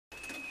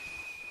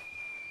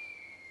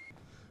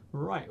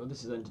Right, well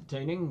this is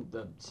entertaining.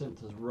 The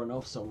synth has run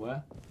off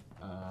somewhere.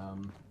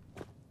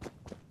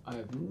 I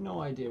have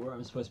no idea where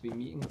I'm supposed to be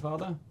meeting the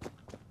father.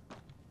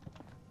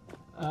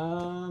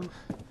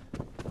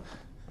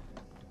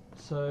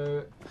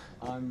 So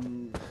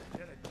I'm...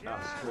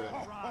 Ah, screw it.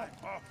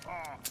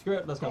 Screw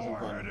it, let's have some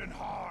fun. And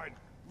hide,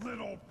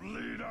 little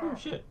bleeder. Oh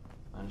shit,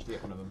 managed to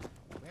get one of them.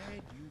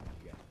 Where'd you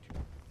get to?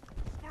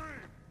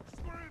 Scream!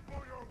 Scream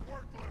for your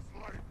worthless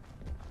life!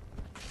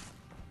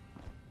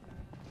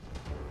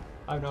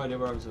 I have no idea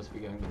where I'm supposed to be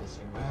going with this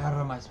thing. Where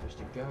am I supposed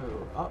to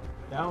go? Up,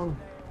 down.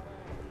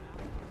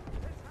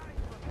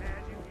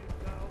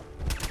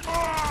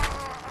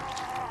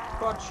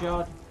 Butt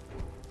shot.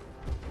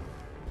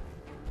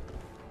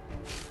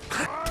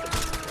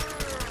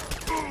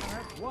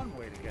 That's one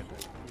way to get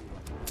this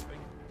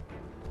moving.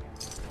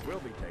 We'll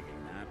be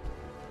taking that.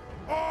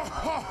 Oh,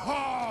 ha,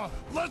 ha!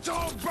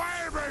 Little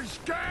baby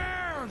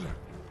scared!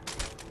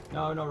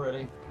 No, not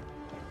really.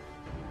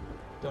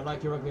 Don't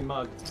like your ugly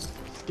mug.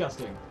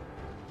 Disgusting.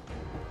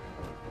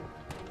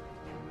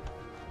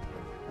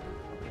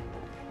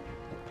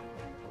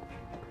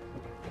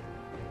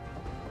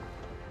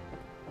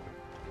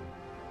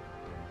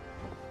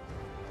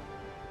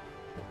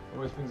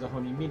 Always brings a whole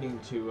new meaning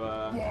to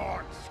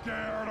What?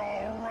 Scared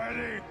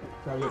already?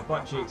 grab your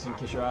butt cheeks and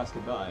kiss your ass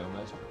goodbye,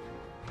 almost.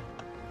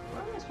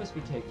 Where am I supposed to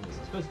be taking this?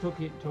 I'm supposed to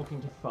be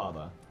talking to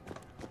father.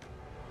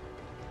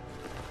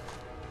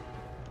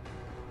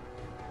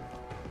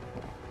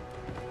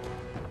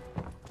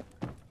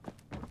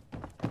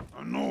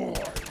 Annoyed.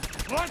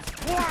 Let's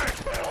play!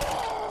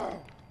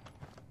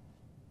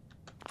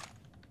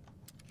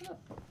 Where the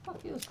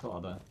fuck is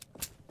father?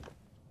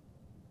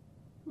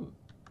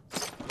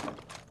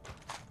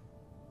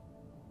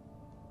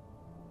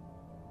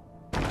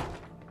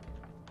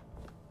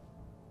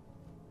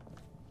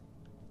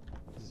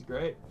 This is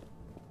great.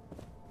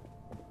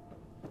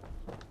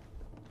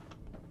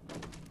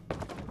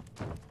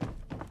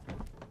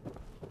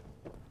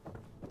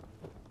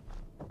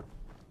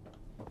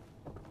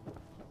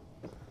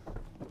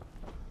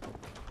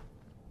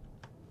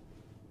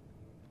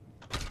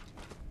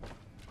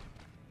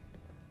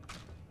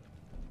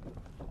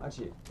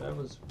 Actually, there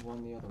was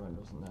one the other end,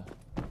 wasn't there?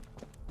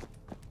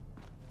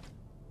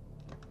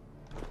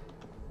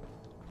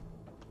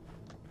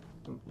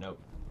 Nope.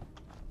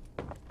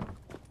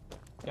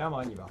 Come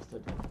on, you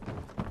bastard.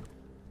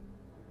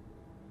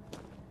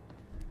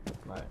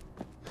 Right.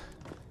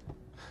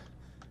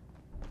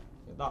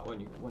 Yeah, that one,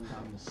 you went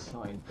down the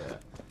side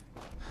bit.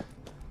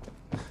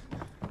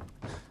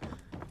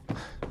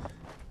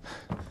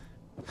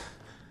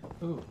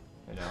 Ooh,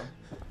 hello.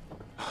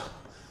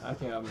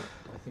 Okay, I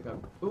think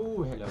I'm...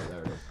 Ooh, hello,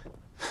 there it is.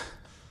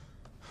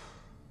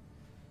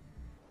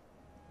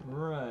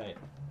 Right.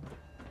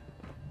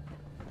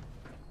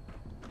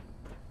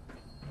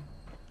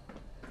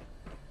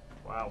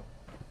 Wow.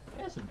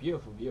 Yeah, it's a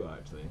beautiful view,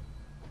 actually.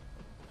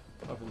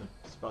 Apart from the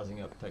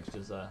spazzing up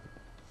textures there.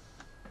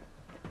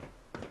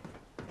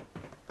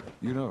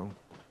 You know,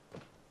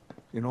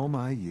 in all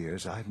my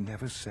years, I've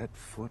never set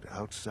foot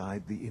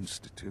outside the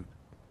Institute.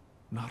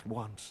 Not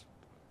once.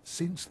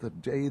 Since the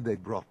day they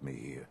brought me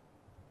here.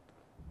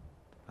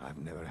 I've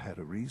never had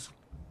a reason.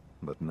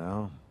 But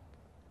now,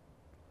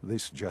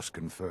 this just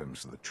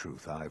confirms the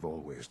truth I've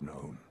always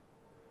known.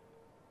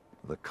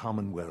 The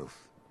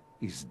Commonwealth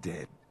is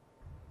dead.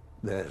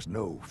 There's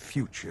no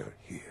future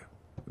here.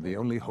 The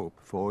only hope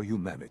for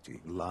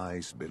humanity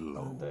lies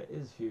below. There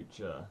is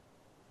future.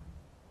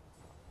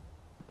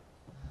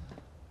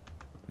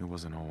 It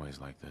wasn't always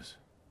like this.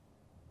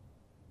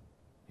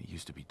 It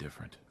used to be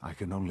different. I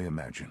can only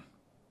imagine.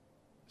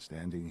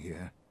 Standing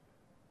here,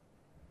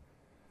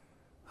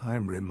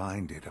 I'm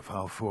reminded of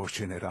how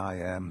fortunate I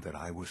am that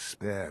I was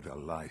spared a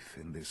life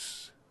in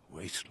this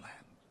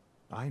wasteland.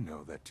 I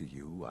know that to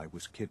you, I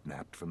was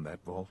kidnapped from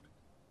that vault.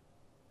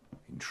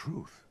 In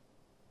truth,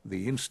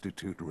 the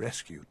Institute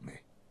rescued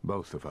me.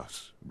 Both of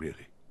us,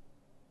 really.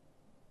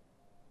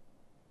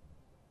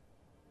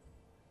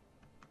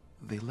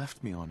 They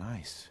left me on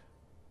ice.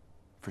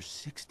 For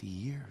 60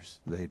 years.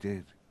 They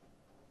did.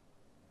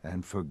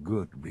 And for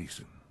good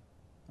reason.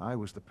 I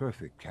was the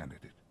perfect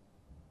candidate.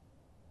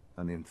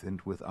 An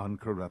infant with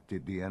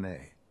uncorrupted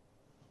DNA.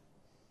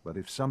 But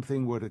if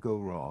something were to go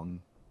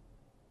wrong,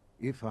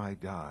 if I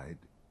died,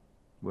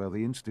 well,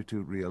 the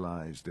Institute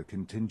realized a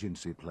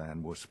contingency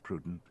plan was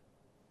prudent.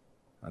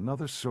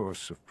 Another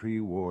source of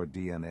pre-war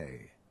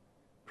DNA,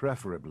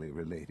 preferably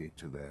related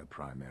to their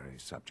primary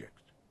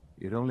subject.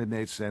 It only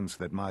made sense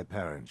that my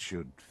parents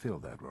should fill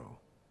that role.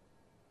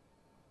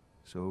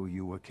 So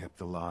you were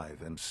kept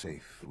alive and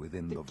safe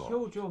within the vault. They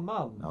killed your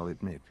mum. I'll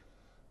admit,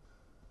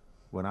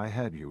 when I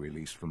had you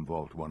released from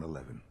Vault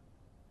 111,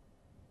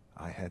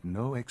 I had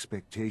no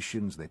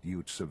expectations that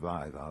you'd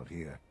survive out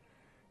here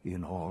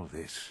in all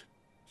this.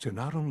 To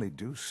not only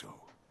do so,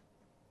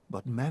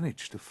 but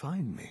manage to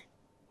find me.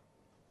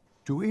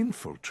 To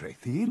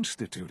infiltrate the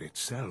Institute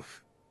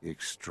itself.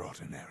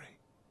 Extraordinary.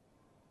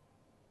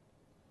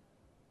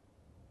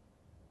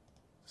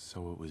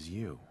 So it was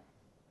you.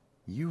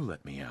 You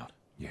let me out.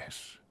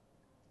 Yes.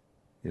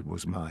 It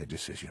was my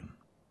decision.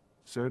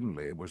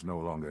 Certainly it was no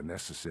longer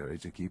necessary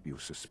to keep you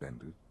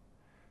suspended.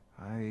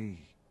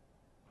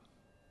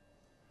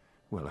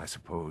 Well, I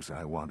suppose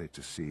I wanted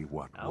to see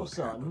what would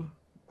happen.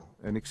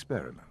 An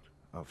experiment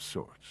of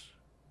sorts.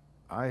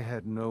 I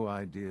had no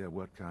idea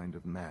what kind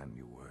of man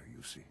you were,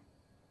 you see.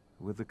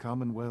 Would the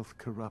Commonwealth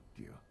corrupt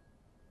you,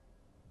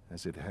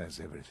 as it has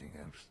everything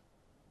else?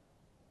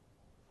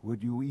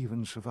 Would you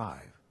even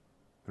survive?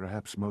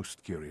 Perhaps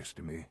most curious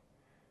to me,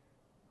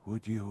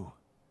 would you,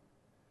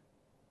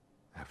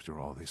 after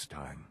all this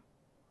time,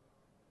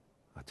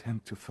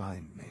 attempt to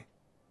find me?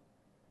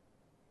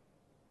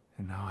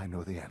 And now I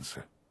know the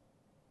answer.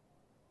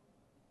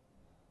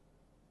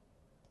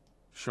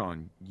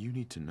 Sean, you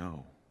need to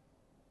know.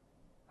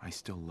 I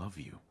still love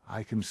you.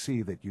 I can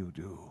see that you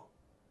do.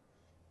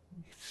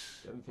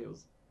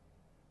 Feels.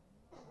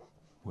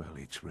 Well,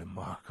 it's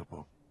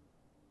remarkable.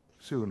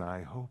 Soon,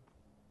 I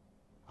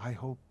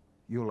hope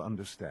you'll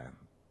understand.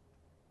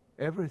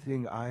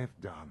 Everything I've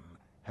done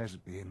has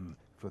been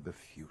for the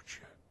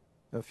future.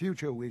 A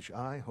future which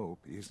I hope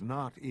is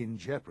not in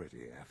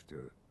jeopardy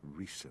after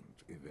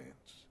recent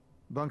events.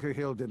 Bunker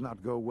Hill did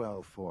not go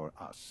well for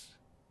us.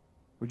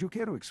 Would you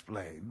care to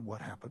explain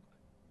what happened?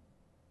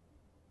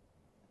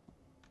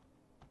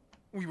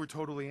 We were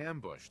totally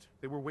ambushed.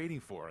 They were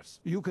waiting for us.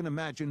 You can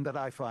imagine that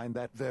I find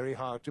that very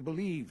hard to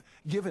believe,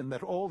 given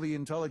that all the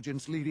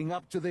intelligence leading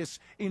up to this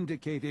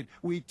indicated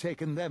we'd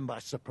taken them by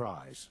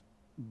surprise.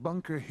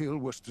 Bunker Hill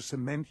was to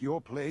cement your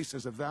place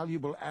as a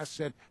valuable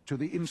asset to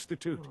the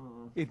Institute.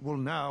 It will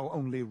now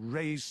only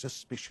raise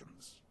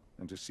suspicions.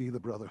 And to see the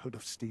Brotherhood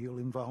of Steel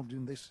involved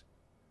in this?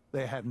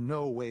 They had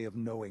no way of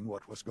knowing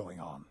what was going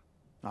on.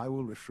 I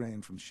will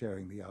refrain from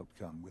sharing the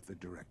outcome with the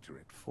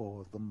Directorate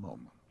for the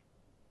moment.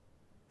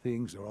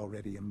 Things are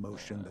already in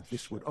motion that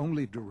this would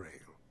only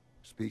derail.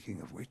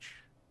 Speaking of which,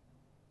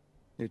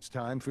 it's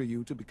time for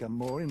you to become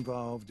more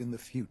involved in the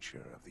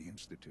future of the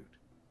Institute.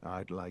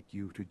 I'd like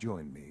you to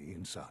join me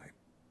inside.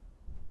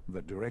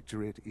 The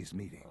Directorate is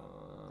meeting,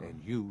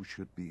 and you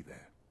should be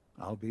there.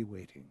 I'll be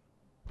waiting.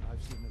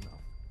 I've seen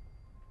enough.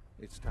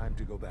 It's time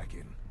to go back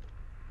in.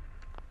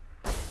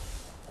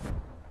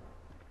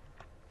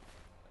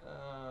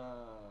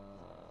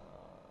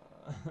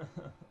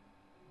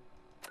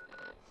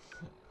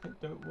 I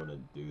don't want to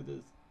do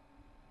this.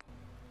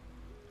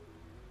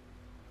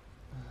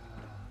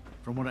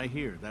 From what I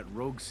hear, that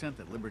rogue scent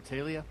at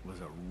Libertalia was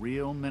a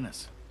real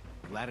menace.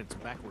 Glad it's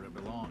back where it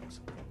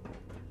belongs.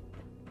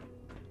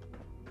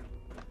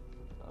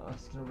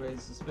 It's gonna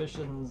raise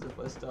suspicions if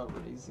I start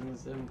releasing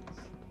synths.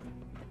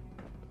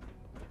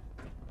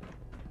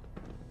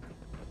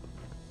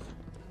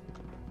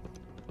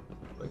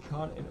 I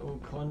can't in all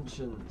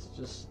conscience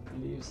just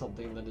leave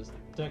something that is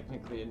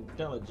technically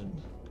intelligent.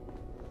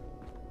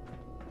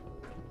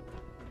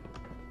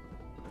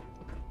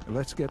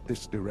 Let's get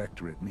this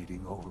Directorate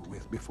meeting over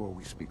with before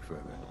we speak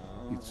further.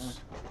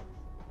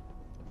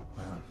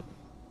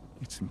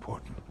 It's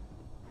important.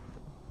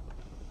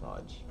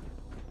 Fudge.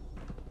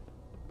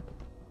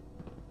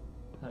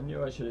 I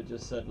knew I should have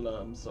just said,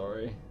 I'm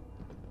sorry.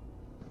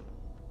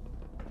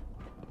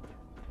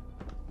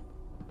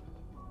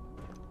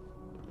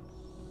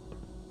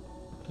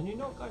 Can you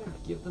not kind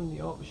of give them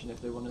the option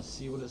if they want to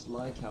see what it's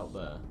like out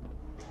there?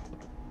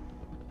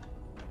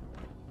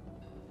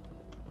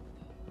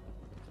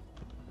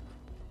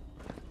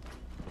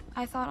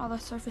 I thought all the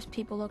surface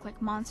people looked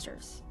like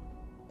monsters,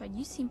 but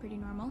you seem pretty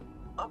normal.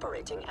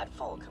 Operating at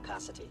full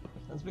capacity.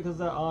 That's because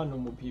there are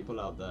normal people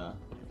out there.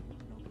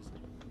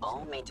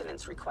 All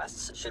maintenance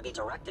requests should be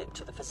directed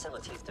to the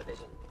Facilities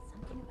Division.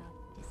 Something about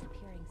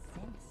disappearing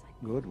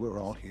synths. Good,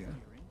 we're all here.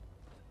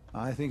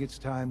 I think it's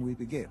time we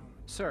begin.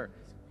 Sir,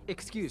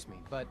 excuse me,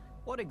 but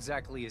what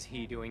exactly is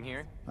he doing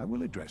here? I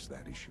will address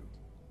that issue.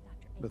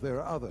 But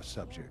there are other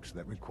subjects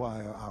that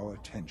require our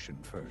attention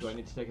first. Do I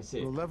need to take a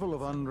seat? The level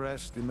of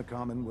unrest in the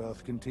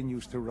Commonwealth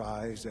continues to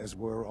rise, as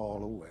we're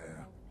all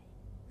aware.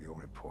 Your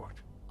report.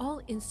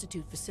 All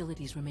Institute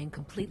facilities remain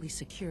completely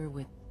secure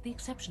with the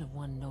exception of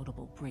one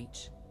notable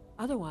breach.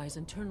 Otherwise,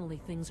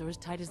 internally, things are as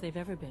tight as they've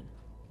ever been.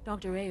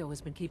 Dr. Ayo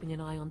has been keeping an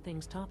eye on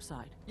things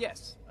topside.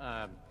 Yes,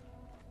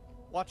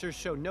 Watchers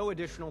show no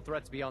additional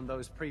threats beyond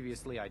those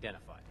previously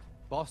identified.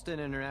 Boston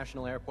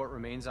International Airport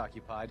remains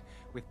occupied,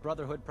 with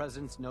Brotherhood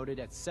presence noted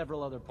at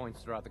several other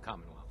points throughout the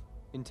Commonwealth.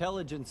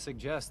 Intelligence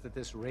suggests that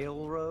this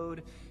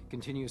railroad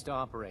continues to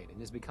operate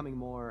and is becoming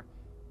more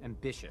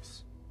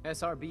ambitious.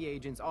 SRB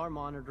agents are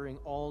monitoring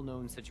all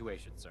known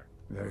situations, sir.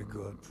 Very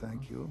good,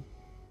 thank you.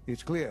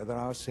 It's clear that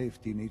our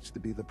safety needs to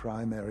be the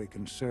primary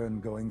concern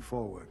going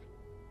forward.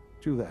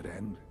 To that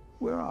end,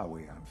 where are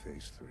we on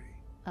Phase 3?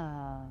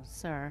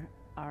 Sir,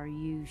 are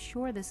you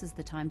sure this is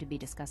the time to be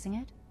discussing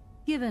it?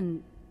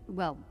 Given,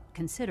 well,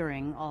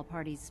 considering all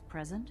parties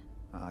present?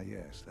 Ah,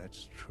 yes,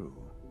 that's true.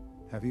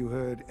 Have you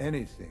heard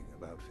anything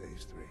about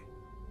Phase 3?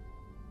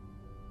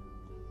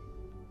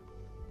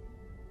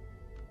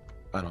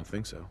 I don't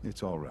think so.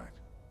 It's all right.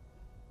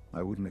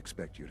 I wouldn't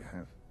expect you to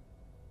have.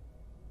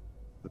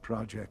 The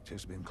project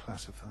has been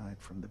classified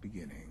from the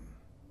beginning.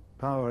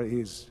 Power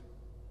is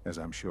as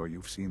I'm sure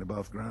you've seen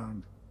above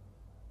ground.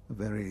 A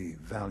very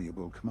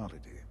valuable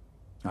commodity.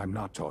 I'm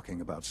not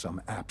talking about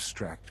some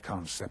abstract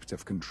concept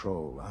of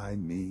control. I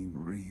mean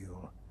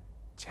real,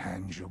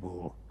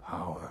 tangible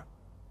power.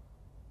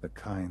 The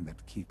kind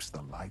that keeps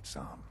the lights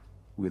on.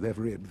 With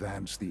every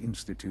advance the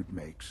Institute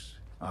makes,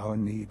 our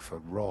need for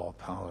raw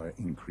power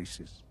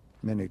increases.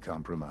 Many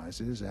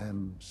compromises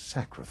and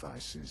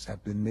sacrifices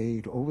have been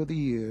made over the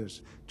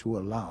years to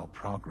allow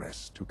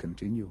progress to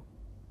continue.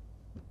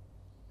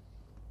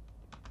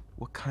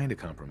 What kind of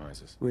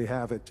compromises? We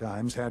have at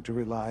times had to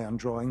rely on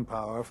drawing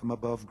power from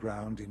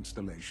above-ground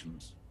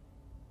installations.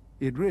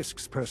 It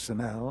risks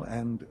personnel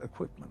and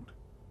equipment,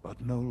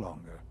 but no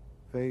longer.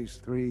 Phase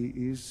 3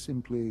 is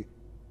simply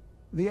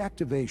the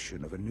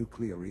activation of a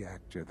nuclear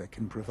reactor that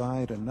can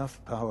provide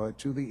enough power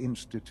to the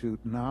Institute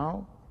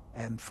now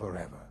and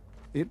forever.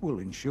 It will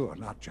ensure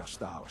not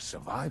just our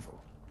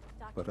survival,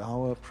 but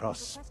our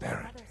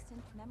prosperity.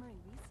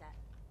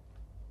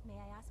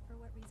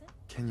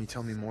 Can you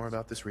tell me more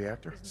about this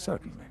reactor?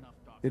 Certainly.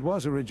 It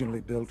was originally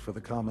built for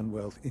the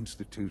Commonwealth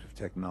Institute of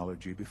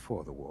Technology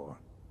before the war,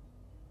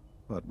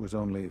 but was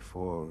only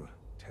for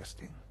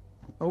testing.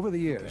 Over the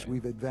years,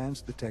 we've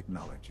advanced the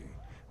technology,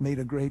 made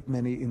a great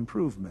many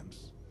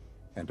improvements,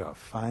 and are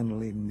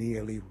finally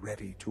nearly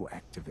ready to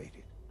activate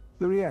it.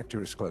 The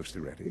reactor is close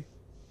to ready,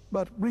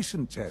 but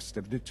recent tests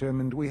have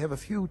determined we have a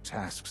few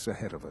tasks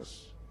ahead of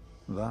us.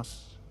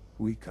 Thus,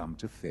 we come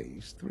to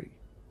Phase 3,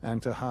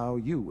 and to how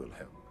you will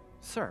help.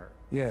 Sir.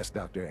 Yes,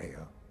 Dr.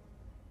 Ayo.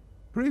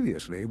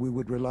 Previously, we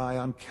would rely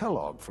on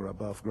Kellogg for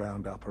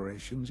above-ground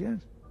operations,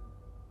 yes?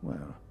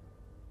 Well,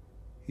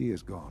 he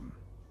is gone.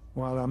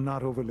 While I'm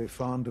not overly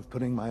fond of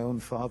putting my own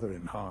father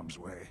in harm's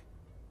way,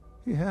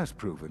 he has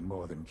proven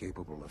more than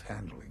capable of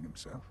handling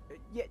himself.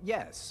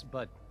 Yes,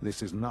 but...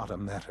 This is not a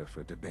matter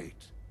for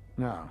debate.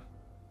 Now,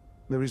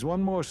 there is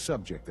one more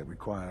subject that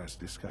requires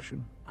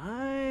discussion.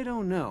 I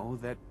don't know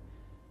that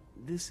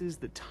this is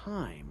the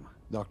time.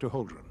 Dr.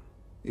 Holdren,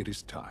 it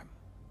is time.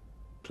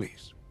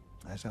 Please,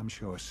 as I'm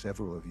sure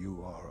several of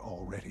you are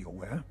already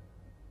aware,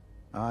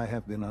 I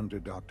have been under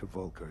Dr.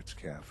 Volkert's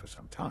care for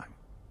some time.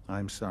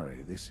 I'm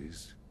sorry, this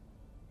is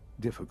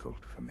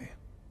difficult for me.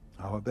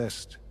 Our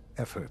best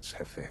efforts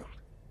have failed.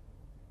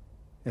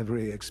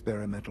 Every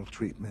experimental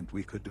treatment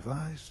we could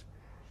devise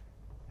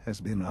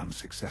has been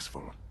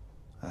unsuccessful.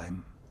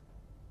 I'm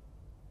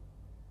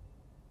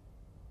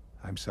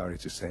sorry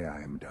to say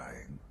I am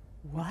dying.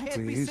 What?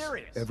 Can't be Please,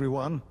 serious.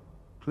 everyone,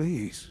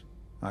 please.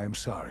 I am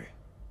sorry.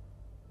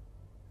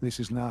 This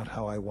is not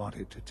how I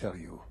wanted to tell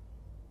you,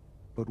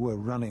 but we're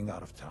running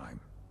out of time.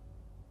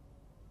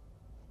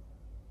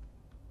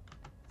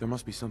 There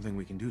must be something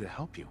we can do to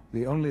help you.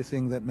 The only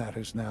thing that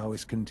matters now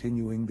is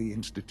continuing the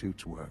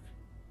Institute's work.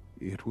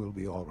 It will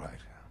be all right.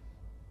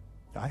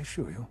 I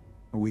assure you,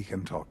 we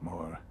can talk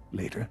more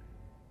later.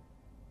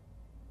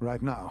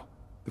 Right now,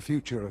 the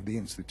future of the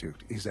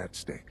Institute is at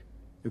stake.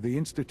 The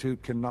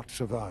Institute cannot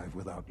survive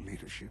without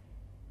leadership.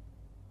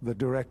 The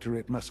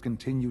Directorate must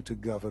continue to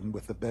govern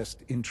with the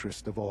best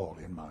interest of all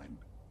in mind.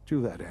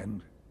 To that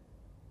end,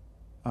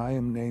 I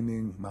am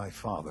naming my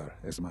father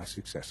as my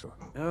successor.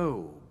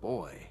 Oh,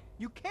 boy.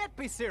 You can't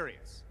be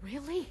serious!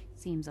 Really?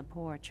 Seems a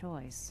poor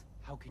choice.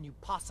 How can you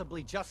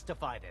possibly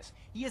justify this?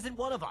 He isn't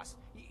one of us.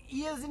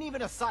 He isn't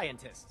even a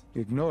scientist.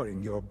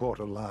 Ignoring your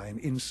borderline,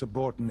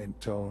 insubordinate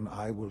tone,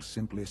 I will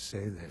simply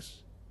say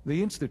this.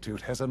 The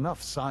Institute has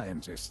enough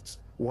scientists.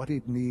 What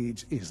it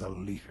needs is a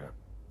leader.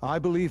 I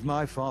believe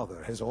my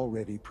father has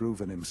already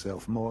proven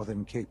himself more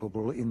than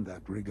capable in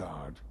that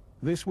regard.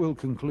 This will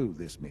conclude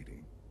this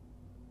meeting.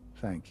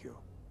 Thank you.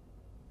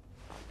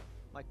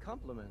 My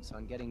compliments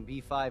on getting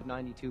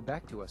B592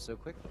 back to us so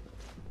quickly.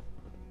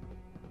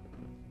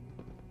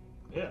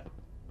 Yeah.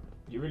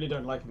 You really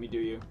don't like me, do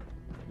you?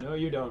 No,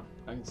 you don't.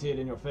 I can see it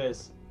in your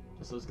face.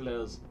 Just those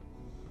glares.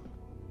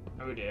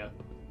 Oh dear.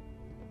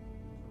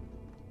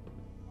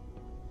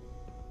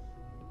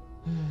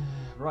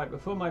 Right,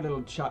 before my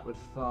little chat with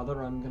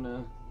Father, I'm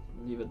gonna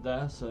leave it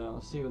there, so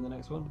I'll see you in the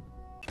next one.